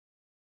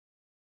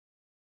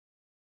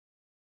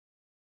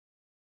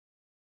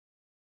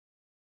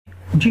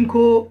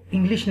जिनको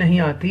इंग्लिश नहीं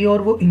आती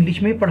और वो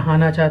इंग्लिश में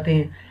पढ़ाना चाहते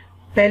हैं,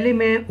 पहले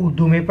मैं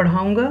उर्दू में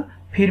पढ़ाऊंगा,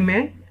 फिर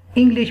मैं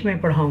इंग्लिश में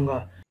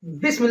पढ़ाऊंगा।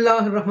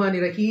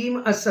 बिस्मिल्लाहिर्रहमानिर्रहीम,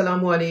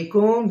 अस्सलामु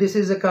अलैकुम। दिस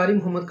इज कारी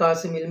मोहम्मद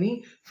कासिम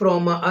इल्मी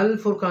from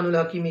अल-फुरकान ul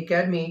Hakim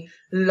academy,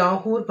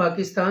 Lahore,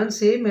 Pakistan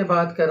से मैं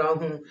बात कर रहा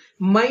हूँ।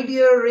 My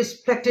dear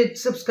respected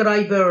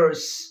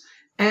subscribers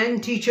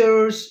and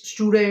teachers,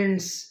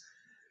 students,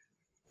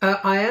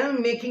 I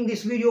am making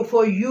this video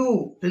for you.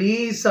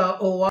 Please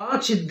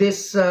watch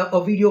this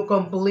video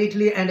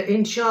completely, and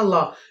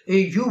inshallah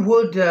you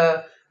would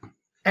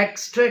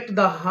extract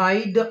the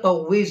hide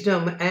of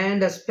wisdom,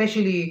 and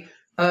especially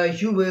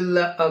you will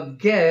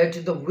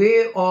get the way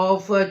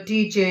of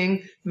teaching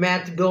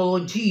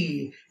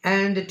methodology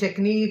and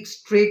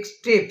techniques, tricks,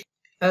 tips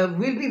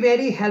will be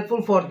very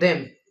helpful for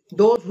them,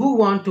 those who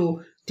want to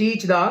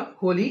teach the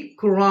Holy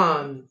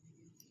Quran.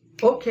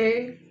 Okay,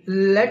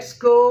 let's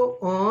go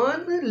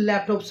on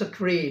laptop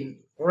screen,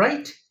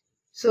 right?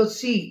 So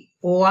see,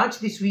 watch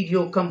this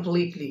video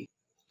completely.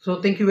 So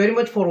thank you very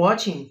much for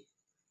watching.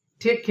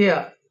 Take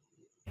care.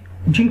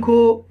 जिनको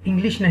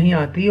English नहीं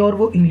आती और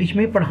वो English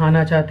में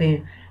पढ़ाना चाहते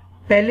हैं,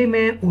 पहले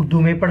मैं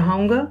उर्दू में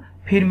पढ़ाऊंगा,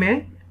 फिर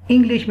मैं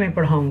इंग्लिश में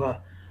पढ़ाऊंगा।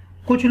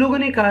 कुछ लोगों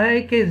ने कहा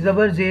है कि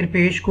ज़बर ज़ेर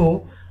पेश को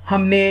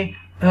हमने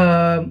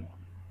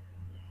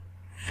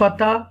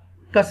फतह,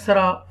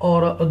 कसरा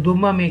और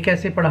दुम्मा में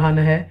कैसे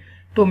पढ़ाना है,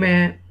 तो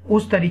मैं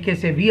उस तरीके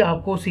से भी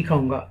आपको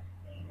सिखाऊंगा।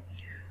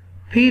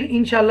 फिर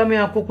इंशाल्लाह मैं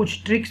आपको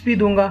कुछ ट्रिक्स भी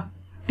दूंगा,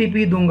 टिप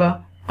भी दूंगा।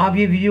 आप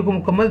ये वीडियो को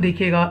मुकम्मल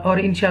देखिएगा और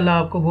इंशाल्लाह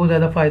आपको बहुत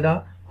ज़्यादा फ़ायदा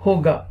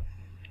होगा।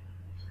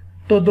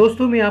 तो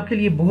दोस्तों, मैं आपके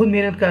लिए बहुत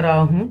मेहनत कर रहा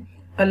हूँ।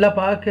 अल्लाह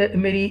पाक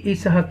मेरी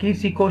इस हकीर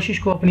सी कोशिश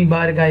को अपनी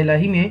बारगाह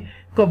इलाही में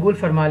कबूल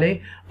फरमा ले।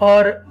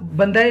 और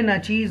बंदाए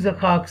नाचीज़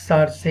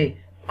खाकसार से,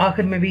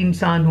 आखिर मैं भी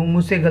इंसान हूँ,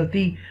 मुझसे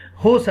गलती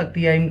हो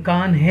सकती है,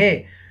 इम्कान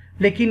है,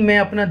 लेकिन मैं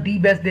अपना दी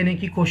बेस्ट देने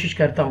की कोशिश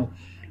करता हूँ।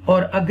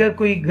 और अगर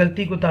कोई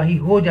गलती कोताही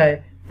हो जाए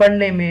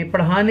पढ़ने में,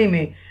 पढ़ाने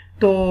में,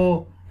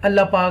 तो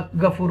अल्लाह पाक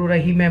गफूर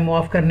रहीम है,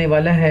 मुआफ़ करने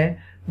वाला है,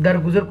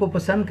 दरगुजर को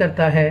पसंद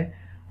करता है,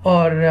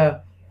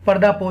 और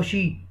पर्दा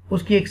पोशी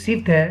उसकी एक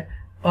सिफ़त है,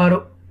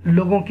 और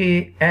लोगों के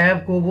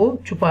ऐब को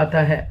वो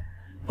छुपाता है।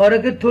 और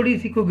अगर थोड़ी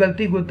सी कोई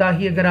गलती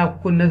कोताही अगर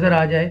आपको नज़र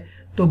आ जाए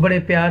तो बड़े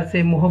प्यार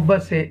से,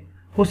 मोहब्बत से,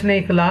 हुस्न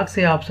इखलाक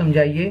से आप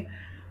समझाइए।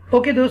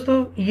 ओके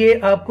दोस्तों, ये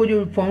आपको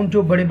जो फ़ॉन्ट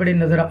जो बड़े बड़े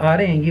नज़र आ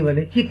रहे हैं, ये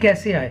वाले, ये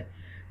कैसे आए?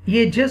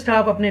 ये जस्ट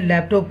आप अपने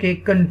लैपटॉप के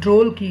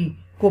कंट्रोल की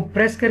को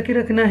प्रेस करके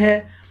रखना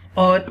है,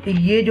 और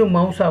ये जो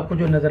माउस आपको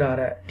जो नज़र आ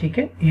रहा है, ठीक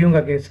है, यूँ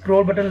करके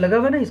स्क्रॉल बटन लगा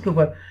हुआ ना, इसके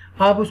ऊपर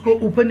आप उसको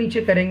ऊपर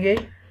नीचे करेंगे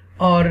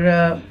और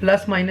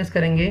प्लस माइनस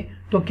करेंगे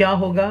तो क्या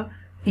होगा,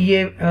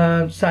 ये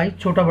साइज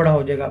छोटा बड़ा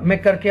हो जाएगा।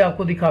 मैं करके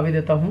आपको दिखा भी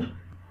देता हूँ।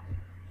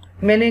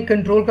 मैंने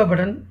कंट्रोल का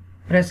बटन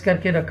प्रेस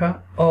करके रखा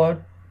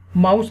और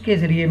माउस के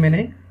ज़रिए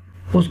मैंने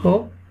उसको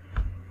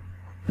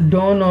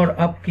डाउन और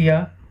अप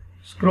किया,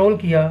 स्क्रॉल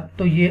किया,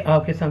 तो ये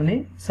आपके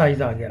सामने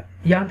साइज़ आ गया।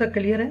 यहाँ तक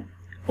क्लियर है?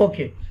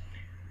 ओके।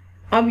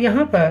 अब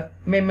यहाँ पर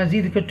मैं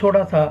मज़ीद को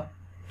थोड़ा सा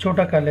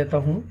छोटा कर लेता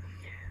हूँ,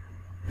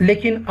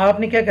 लेकिन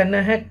आपने क्या करना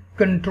है,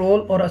 कंट्रोल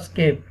और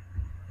एस्केप,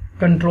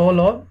 कंट्रोल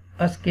और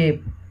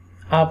एस्केप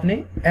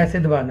आपने ऐसे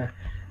दबाना है,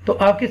 तो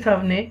आपके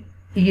सामने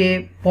ये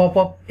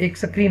पॉपअप एक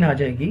स्क्रीन आ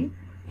जाएगी।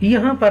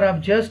 यहाँ पर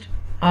आप जस्ट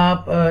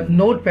आप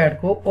नोट पैड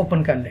को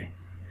ओपन कर लें।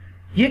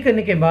 ये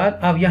करने के बाद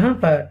आप यहाँ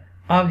पर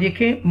आप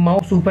देखें,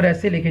 माउस ऊपर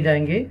ऐसे लेके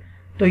जाएंगे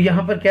तो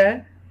यहाँ पर क्या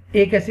है,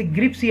 एक ऐसी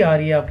ग्रिप सी आ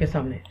रही है आपके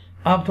सामने।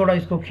 आप थोड़ा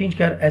इसको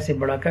खींचकर ऐसे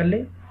बड़ा कर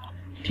लें,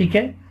 ठीक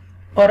है।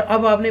 और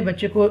अब आपने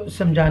बच्चे को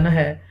समझाना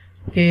है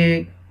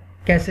कि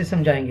कैसे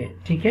समझाएंगे,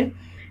 ठीक है,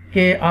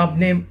 कि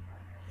आपने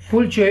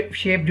फुल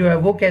शेप जो है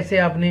वो कैसे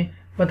आपने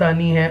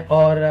बतानी है,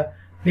 और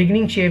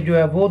बिगनिंग शेप जो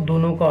है वो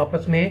दोनों को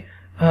आपस में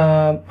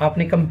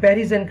आपने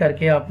कंपैरिजन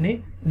करके आपने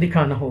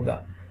दिखाना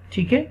होगा,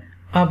 ठीक है।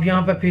 आप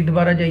यहाँ पर फिर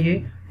दोबारा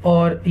जाइए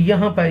और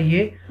यहाँ पर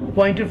ये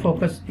पॉइंटर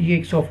फोकस, ये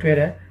एक सॉफ्टवेयर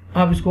है,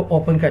 आप इसको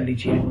ओपन कर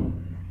लीजिए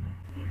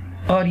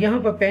और यहाँ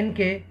पर पेन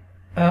के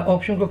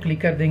ऑप्शन को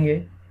क्लिक कर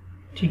देंगे,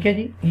 ठीक है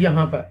जी।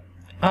 यहाँ पर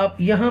आप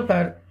यहाँ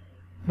पर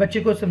बच्चे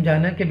को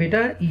समझाना कि बेटा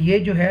ये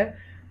जो है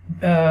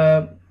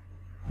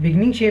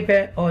बिगनिंग शेप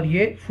है और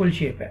ये फुल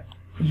शेप है,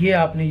 ये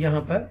आपने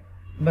यहाँ पर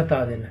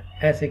बता देना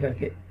है, ऐसे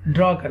करके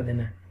ड्रॉ कर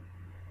देना है,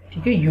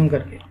 ठीक है, यूं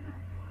करके।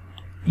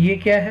 ये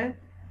क्या है,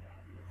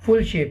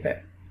 फुल शेप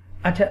है।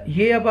 अच्छा,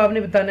 ये अब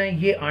आपने बताना है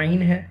ये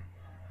आइन है,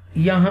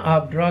 यहाँ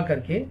आप ड्रा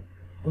करके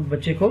उस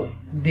बच्चे को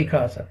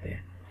दिखा सकते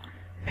हैं।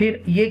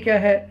 फिर ये क्या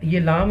है, ये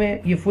लाम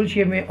है, ये फुल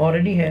शेप में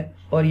ऑलरेडी है,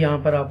 और यहाँ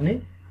पर आपने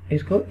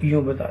इसको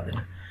यूं बता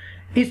देना।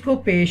 इसको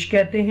पेश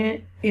कहते हैं,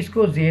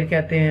 इसको ज़ेर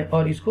कहते हैं,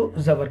 और इसको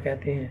ज़बर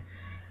कहते हैं।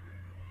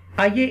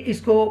 आइए,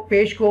 इसको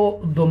पेश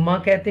को दुम्मा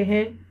कहते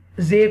हैं,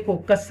 ज़ेर को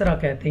कसरा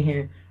कहते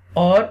हैं,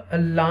 और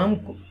लाम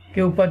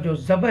के ऊपर जो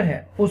ज़बर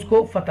है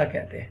उसको फतह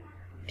कहते हैं,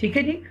 ठीक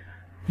है जी।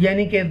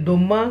 यानी कि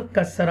दुम्मा,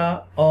 कसरा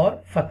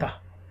और फतह,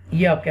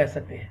 ये आप कह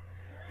सकते हैं।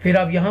 फिर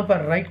आप यहाँ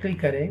पर राइट क्लिक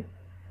करें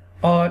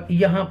और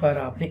यहाँ पर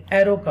आपने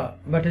एरो का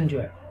बटन जो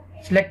है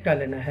सिलेक्ट कर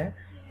लेना है,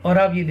 और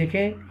आप ये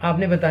देखें,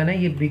 आपने बताना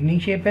है ये बिगनिंग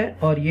शेप है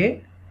और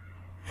ये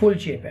फुल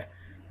शेप है।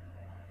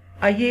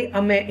 आइए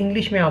अब मैं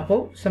इंग्लिश में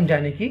आपको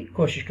समझाने की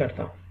कोशिश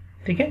करता हूँ,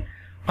 ठीक है।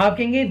 आप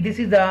कहेंगे this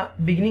is the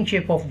beginning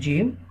shape of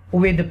gym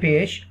with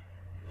पेश।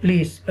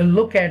 Please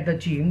look at the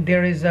gym,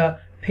 there is a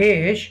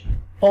पेश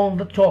ऑन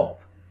द टॉप,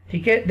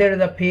 ठीक है। देयर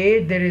इज अ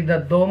पेश, देयर इज द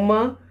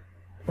दोमा,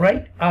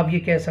 राइट। आप ये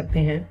कह सकते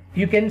हैं,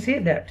 you can say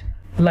that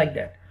like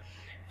that.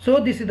 So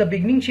this is the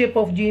beginning shape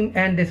of jim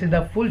and this is the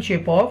full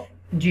shape of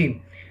jim,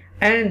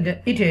 and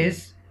it is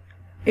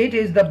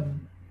the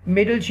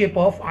middle shape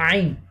of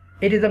ain.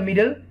 It is the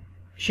middle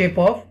shape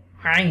of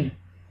ain.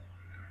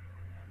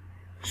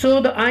 So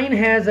the ain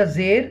has a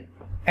zer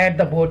at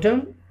the bottom,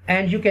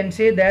 and you can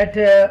say that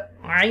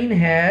ain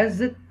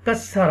has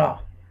kasra,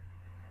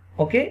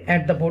 okay,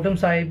 at the bottom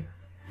side,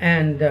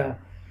 and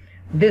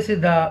this is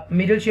the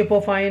middle shape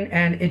of ain,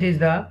 and it is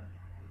the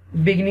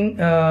beginning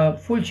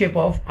full shape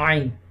of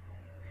ain.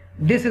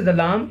 This is the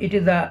lam, it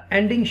is the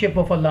ending shape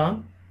of a lam,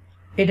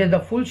 it is the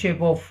full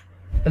shape of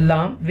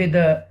lam with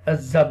a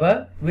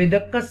zabar, with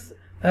a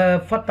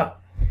fatha.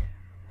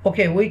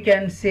 Okay, we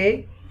can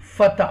say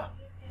fatha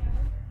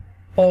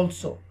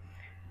also.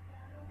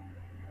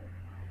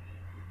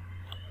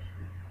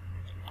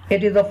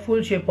 It is the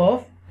full shape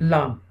of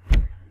lam.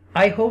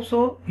 I hope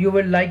so you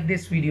will like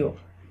this video.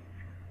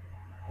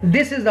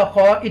 This is the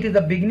kha, it is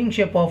the beginning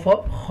shape of a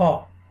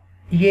kha.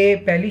 ये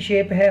पहली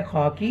shape है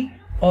खा की,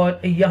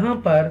 और यहाँ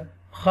पर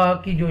खा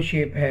की जो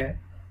शेप है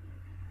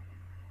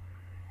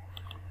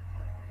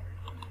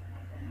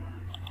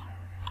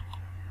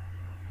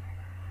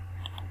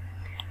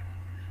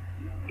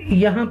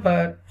यहाँ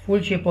पर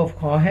फुल शेप ऑफ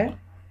खा है,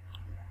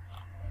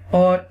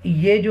 और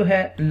ये जो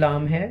है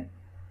लाम है,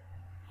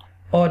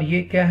 और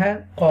ये क्या है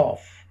कौफ।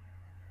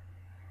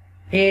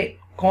 ए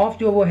कौफ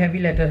जो वो हैवी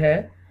लेटर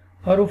है,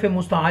 हरूफ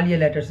मुस्तालिया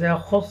लेटर से,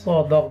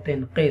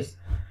 क़िस,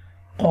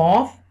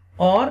 कौफ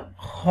और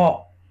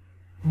खा,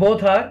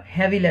 both are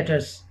heavy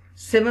letters,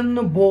 7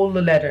 bold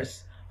letters,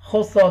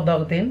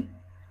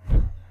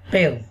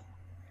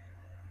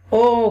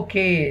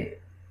 okay.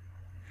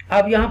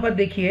 अब यहाँ पर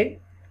देखिए,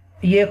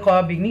 ये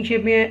खा बिगनिंग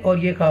शेप में है और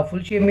ये खा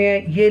फुल शेप में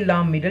है, ये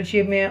लाम मिडल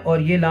शेप में है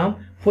और ये लाम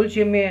फुल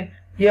शेप में है,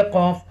 ये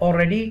कॉफ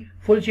ऑलरेडी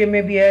फुल शेप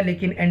में भी है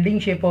लेकिन एंडिंग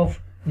शेप ऑफ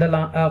द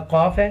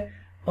कॉफ है,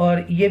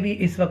 और ये भी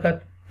इस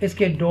वक्त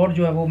इसके डॉट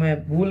जो है वो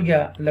मैं भूल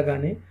गया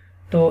लगाने,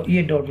 तो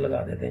ये डॉट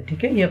लगा देते हैं,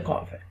 ठीक है। ये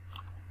कॉफ है,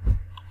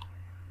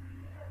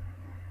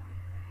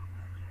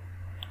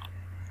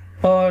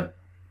 और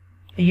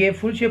ये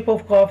फुल शेप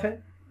ऑफ कॉफ है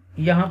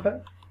यहाँ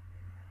पर,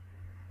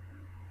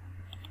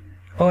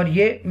 और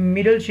ये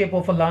मिडल शेप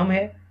ऑफ लाम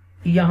है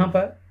यहाँ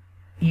पर,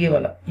 ये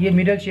वाला ये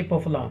मिडल शेप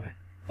ऑफ लाम है,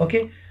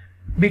 ओके।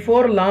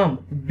 बिफोर लाम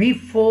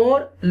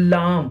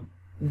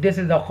दिस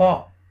इज द खा,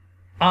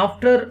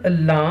 आफ्टर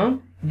लाम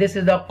दिस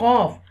इज द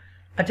कॉफ।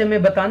 अच्छा,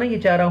 मैं बताना ये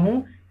चाह रहा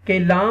हूं कि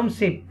लाम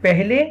से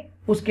पहले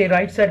उसके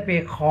राइट साइड पे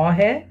खा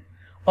है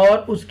और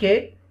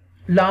उसके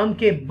लाम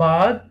के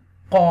बाद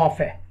कॉफ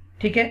है,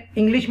 ठीक है।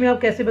 इंग्लिश में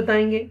आप कैसे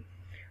बताएंगे?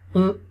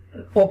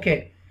 Okay,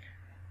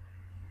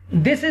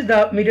 this is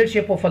the middle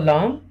shape of a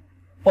लाम,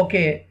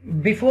 ओके।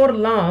 बिफोर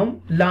लाम,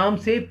 लाम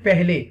से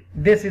पहले,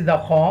 दिस इज द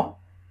खा,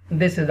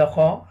 दिस इज द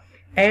खा,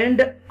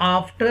 एंड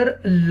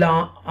आफ्टर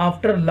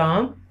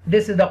लाम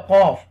दिस इज द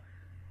कॉफ।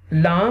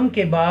 लाम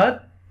के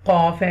बाद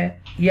कॉफ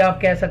है, ये आप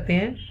कह सकते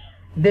हैं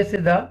दिस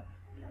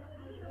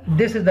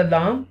इज द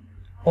लाम,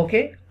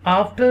 ओके।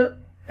 आफ्टर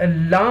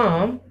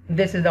लाम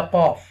this is the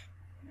cough.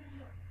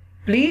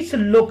 Please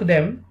look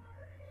them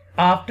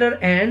after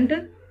and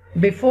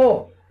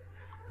before.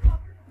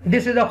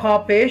 This is a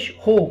kha pesh,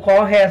 who. Kha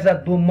has a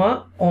dhamma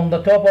on the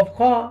top of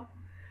kha.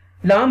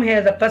 Lam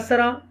has a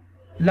kasra.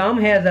 Lam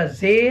has a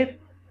zer.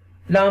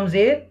 Lam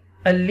zer,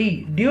 a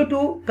li. Due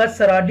to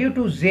kasra, due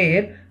to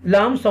zer,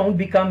 lam sound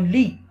become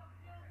li.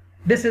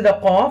 This is the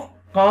qaf.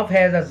 Qaf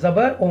has a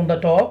zabar on the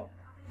top.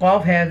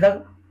 Qaf has a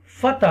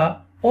fatha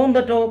on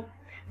the top.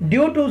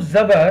 Due to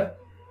zabar,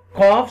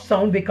 qaf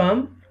sound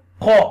become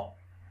qa.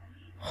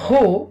 Who,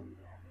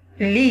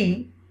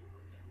 li,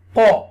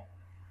 qa.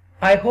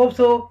 I hope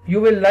so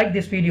you will like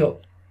this video.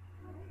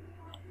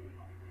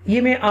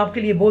 ये मैं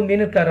आपके लिए बहुत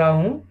मेहनत कर रहा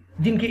हूँ,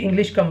 जिनकी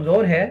इंग्लिश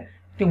कमज़ोर है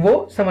तो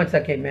वो समझ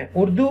सके। मैं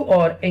उर्दू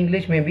और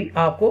इंग्लिश में भी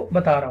आपको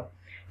बता रहा हूँ।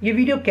 ये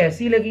वीडियो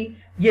कैसी लगी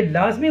ये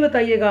लाजमी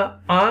बताइएगा।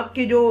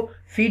 आपके जो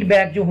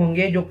फीडबैक जो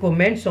होंगे, जो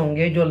कमेंट्स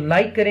होंगे, जो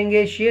लाइक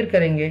करेंगे, शेयर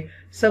करेंगे,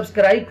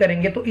 सब्सक्राइब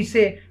करेंगे, तो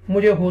इससे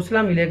मुझे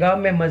हौसला मिलेगा,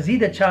 मैं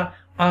मज़ीद अच्छा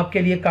आपके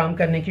लिए काम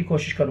करने की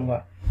कोशिश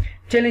करूँगा।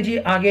 चलें जी,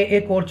 आगे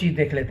एक और चीज़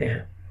देख लेते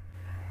हैं।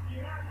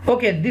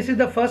 Okay, this is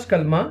the first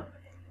कलमा,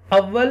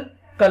 अव्वल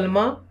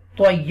कलमा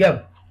तय्यब,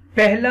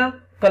 पहला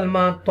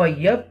कलमा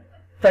तय्यब।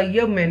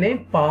 तय्यब मैंने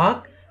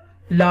पाक,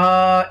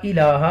 ला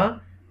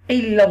इलाहा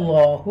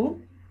इल्लल्लाहु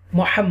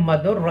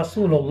मुहम्मदुर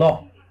रसूलुल्लाह।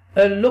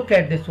 Look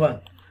at this one.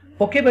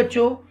 Okay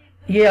बच्चों,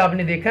 ये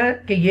आपने देखा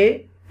कि ये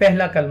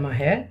पहला कलमा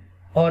है,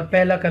 और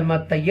पहला कलमा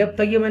तय्यब,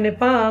 तय्यब मैंने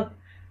पाक,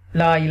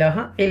 ला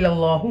इलाहा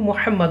इल्लल्लाहु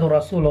मुहम्मदुर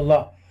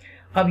रसूलुल्लाह।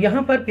 अब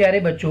यहाँ पर प्यारे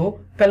बच्चों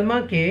कलमा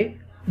के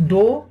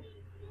दो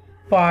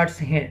पार्ट्स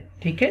हैं,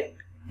 ठीक है,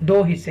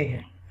 दो हिस्से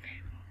हैं।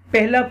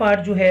 पहला पार्ट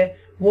जो है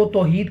वो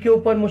तौहीद के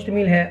ऊपर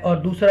मुश्तमिल है और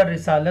दूसरा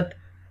रिसालत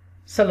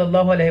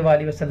सल्लल्लाहु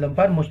अलैहि वसल्लम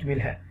पर मुश्तमिल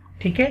है।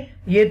 ठीक है,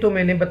 ये तो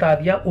मैंने बता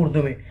दिया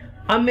उर्दू में।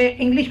 अब मैं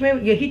इंग्लिश में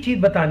यही चीज़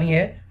बतानी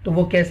है, तो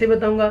वो कैसे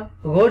बताऊंगा,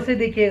 गौर से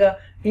देखिएगा,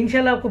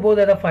 इंशाल्लाह आपको बहुत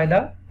ज़्यादा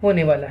फ़ायदा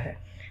होने वाला है।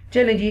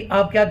 चलें जी,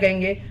 आप क्या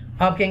कहेंगे,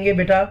 आप कहेंगे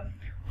बेटा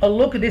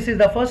look, this is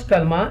the first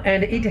kalma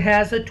and it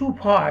has two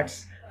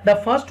parts. The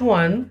first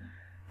one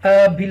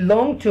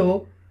belong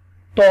to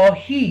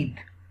tawheed,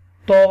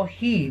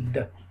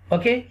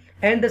 okay,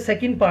 and the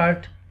second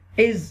part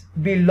is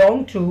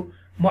belong to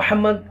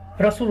Muhammad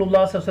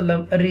Rasulullah sallallahu alaihi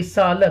wasallam,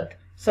 risalat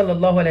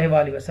sallallahu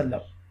alaihi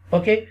wasallam.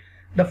 Okay,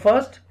 the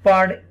first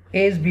part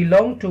is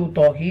belong to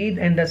tawheed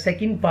and the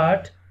second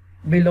part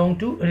belong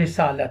to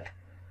risalat.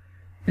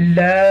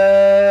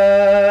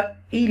 La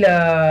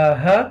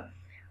ilaha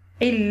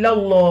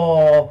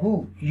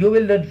illallahu. You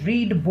will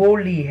read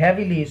boldly,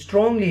 heavily,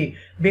 strongly,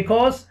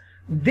 because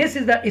this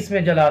is the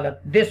isme jalalat.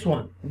 This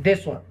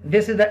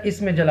is the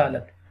isme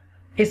jalalat.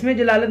 इसमें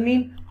जलालत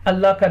mean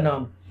अल्लाह का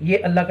नाम, ये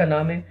अल्लाह का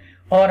नाम है,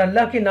 और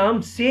अल्लाह के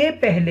नाम से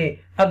पहले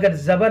अगर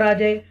जबर आ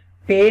जाए,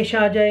 पेश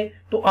आ जाए,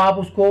 तो आप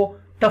उसको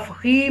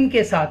तफखीम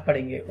के साथ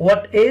पढ़ेंगे।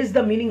 What is the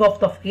meaning of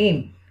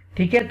तफखीम?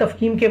 ठीक है,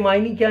 तफखीम के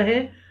मायने क्या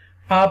है?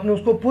 आपने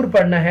उसको पुर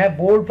पढ़ना है,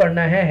 बोल्ड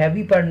पढ़ना है,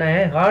 हैवी पढ़ना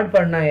है, हार्ड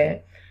पढ़ना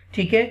है।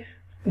 ठीक है,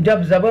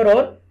 जब जबर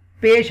और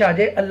पेश आ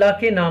जाए अल्लाह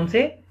के नाम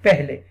से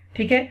पहले।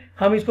 ठीक है,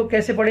 हम इसको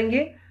कैसे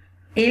पढ़ेंगे?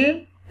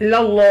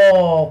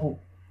 इल्लल्लाहु,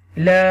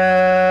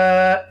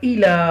 ला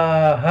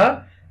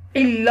इलाहा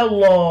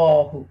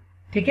इल्लल्लाहु।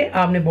 ठीक है,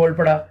 आपने बोल्ड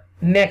पढ़ा।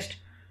 नेक्स्ट,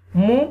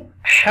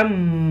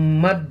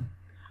 मुहम्मद,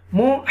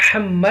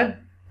 मुहम्मद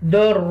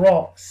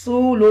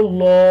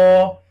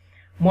रसूलुल्लाह,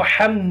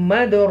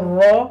 मुहम्मद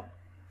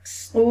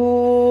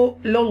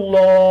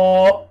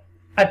रसूलुल्लाह।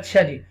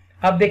 अच्छा जी,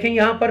 अब देखें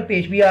यहां पर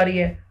पेश भी आ रही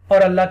है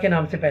और अल्लाह के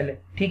नाम से पहले।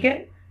 ठीक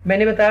है,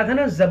 मैंने बताया था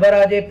ना, जबर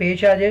आ जाए,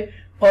 पेश आ जाए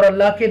और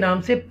अल्लाह के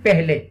नाम से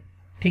पहले।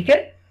 ठीक है,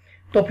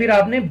 तो फिर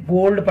आपने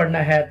बोल्ड पढ़ना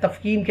है,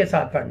 तफकीम के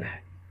साथ पढ़ना है।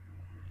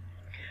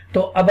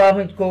 तो अब आप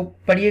इसको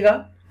पढ़िएगा,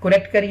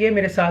 करेक्ट करिए,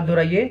 मेरे साथ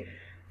दोहराइए।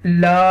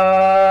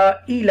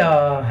 ला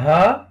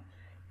इलाहा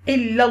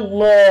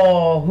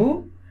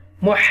इल्लल्लाहु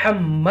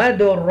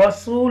मुहम्मदुर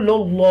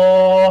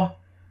रसूलुल्लाह।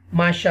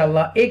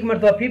 माशाल्लाह, एक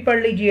मरतबा फिर पढ़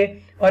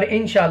लीजिए और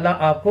इंशाल्लाह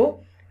आपको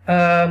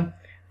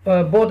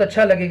बहुत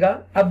अच्छा लगेगा।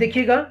 अब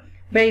देखिएगा,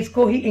 मैं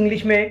इसको ही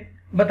इंग्लिश में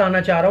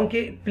बताना चाह रहा हूं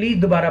कि प्लीज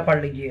दोबारा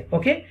पढ़ लीजिए।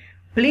 Okay,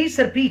 please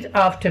repeat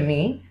after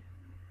me.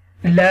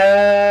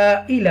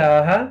 ला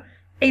इलाहा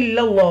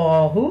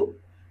इल्लल्लाहु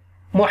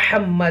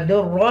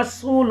मुहम्मदुर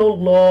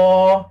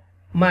रसूलुल्लाह।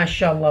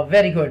 माशाल्लाह,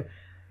 वेरी गुड।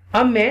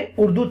 अब मैं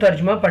उर्दू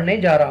तर्जुमा पढ़ने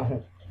जा रहा हूं।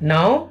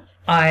 Now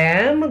I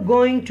am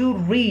going to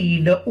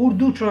read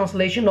Urdu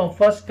translation of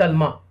first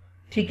कलमा।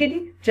 ठीक है जी,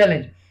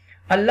 चैलेंज।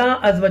 अल्लाह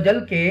अज़्वजल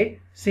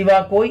के सिवा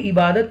कोई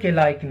इबादत के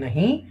लायक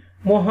नहीं,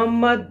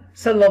 मोहम्मद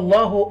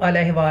सल्लल्लाहु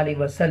अलैहि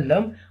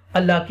वसल्लम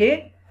अल्लाह के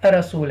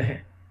रसूल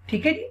हैं।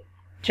 ठीक है जी,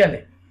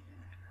 चले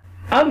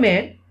अब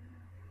मैं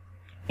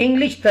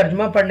इंग्लिश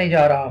तर्जुमा पढ़ने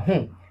जा रहा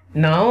हूं।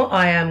 Now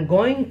I am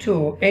going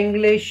to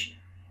English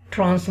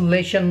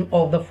translation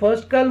of the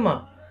first कलमा।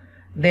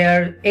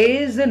 There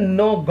is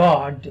no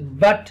God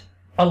but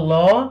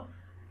अल्लाह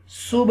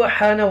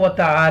सुब्हाना व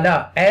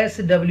तआला,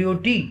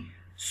 SWT,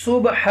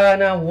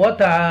 सुब्हाना व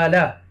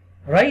तआला,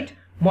 राइट।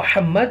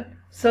 मोहम्मद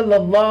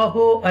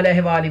सल्लल्लाहु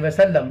अलैहि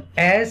वसल्लम,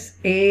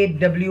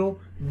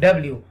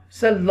 SAWW,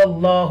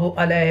 सल्लल्लाहु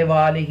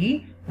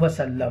अलैहि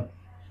वसल्लम।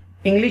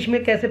 इंग्लिश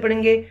में कैसे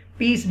पढ़ेंगे?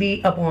 Piece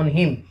B upon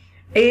him,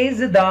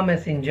 is the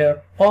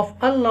messenger of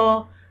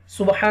अल्लाह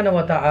सुब्हाना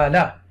व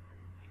तआला।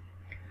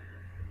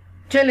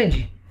 चलें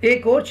जी,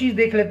 एक और चीज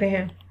देख लेते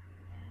हैं।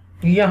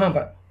 यहां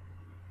पर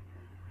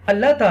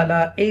अल्लाह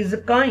ताला is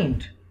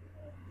kind,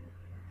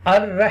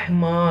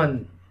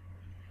 ar-Rahman,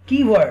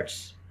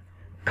 keywords,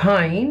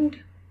 kind,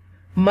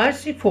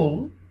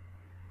 merciful,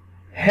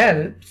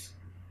 helps,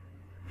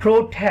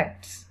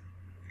 protects,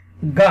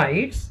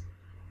 guides,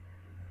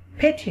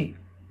 pity,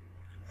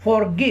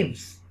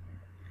 forgives,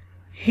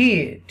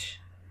 heat,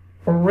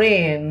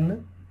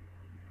 rain,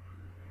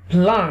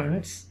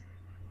 plants,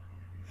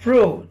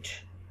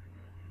 fruit,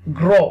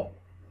 grow,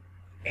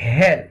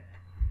 health.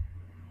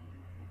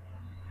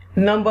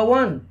 Number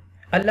one,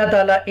 Allah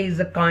Ta'ala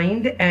is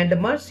kind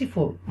and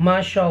merciful.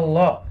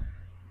 MashaAllah.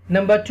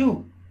 Number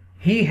two,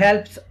 He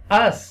helps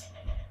us.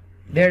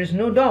 There is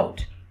no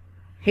doubt.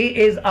 He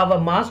is our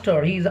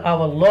master. He is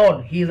our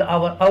Lord. He is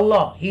our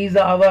Allah. He is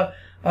our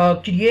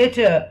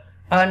creator.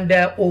 And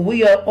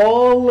we are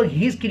all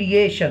His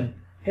creation.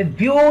 A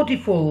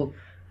beautiful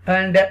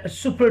and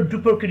super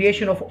duper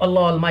creation of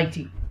Allah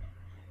Almighty.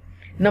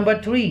 Number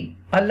three,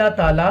 Allah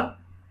Ta'ala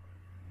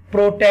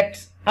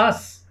protects us.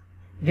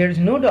 There is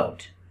no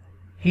doubt.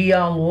 He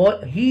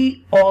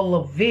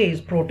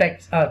always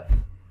protects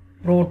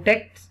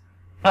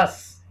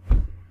us.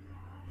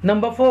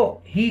 Number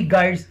four, He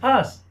guides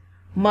us.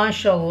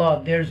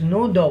 MashaAllah, there is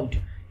no doubt.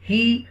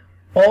 He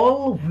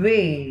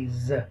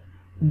always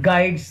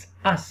guides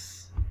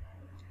us.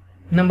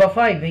 Number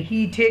five,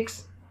 He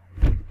takes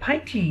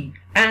pity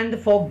and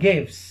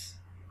forgives.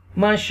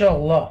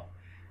 MashaAllah.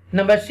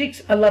 Number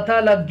 6, Allah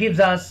Ta'ala gives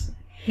us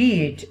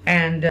heat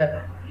and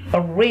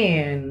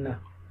rain.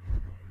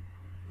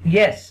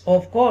 Yes,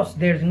 of course,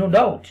 there's no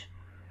doubt.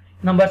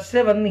 Number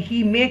 7,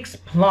 He makes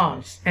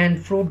plants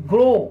and fruit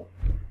grow.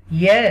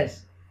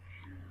 Yes,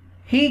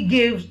 He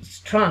gives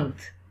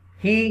strength.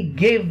 He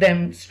gave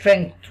them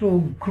strength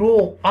to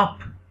grow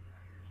up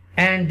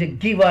and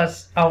give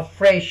us a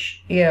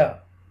fresh air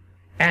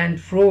and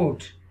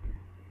fruit.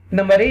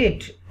 Number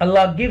 8,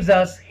 Allah gives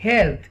us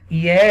health.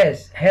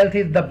 Yes, health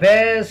is the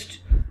best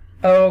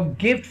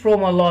gift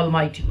from Allah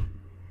Almighty.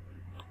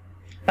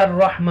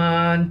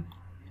 Ar-Rahman,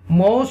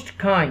 most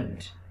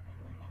kind.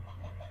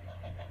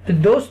 तो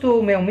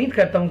दोस्तों मैं उम्मीद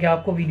करता हूं कि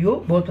आपको video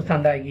बहुत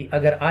पसंद आएगी.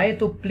 अगर आए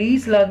तो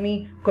प्लीज़ लाजमी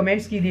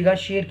कमेंट्स कीजिएगा,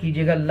 शेयर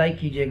कीजिएगा, लाइक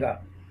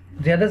कीजिएगा,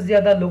 ज़्यादा से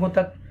ज़्यादा लोगों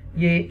तक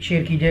ये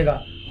शेयर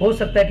कीजिएगा. हो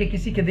सकता है कि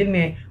किसी के दिल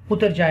में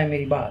उतर जाए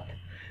मेरी बात.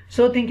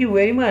 So thank you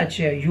very much.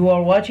 You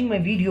are watching my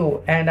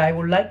video and I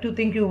would like to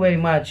thank you very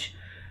much.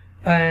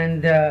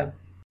 And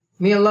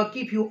may Allah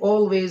keep you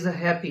always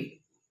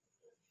happy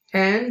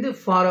and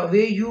far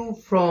away you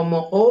from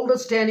all the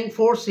standing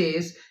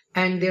forces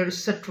and their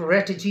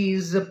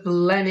strategies,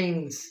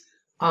 plannings.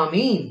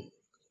 Ameen.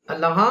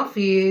 Allah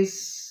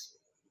Hafiz.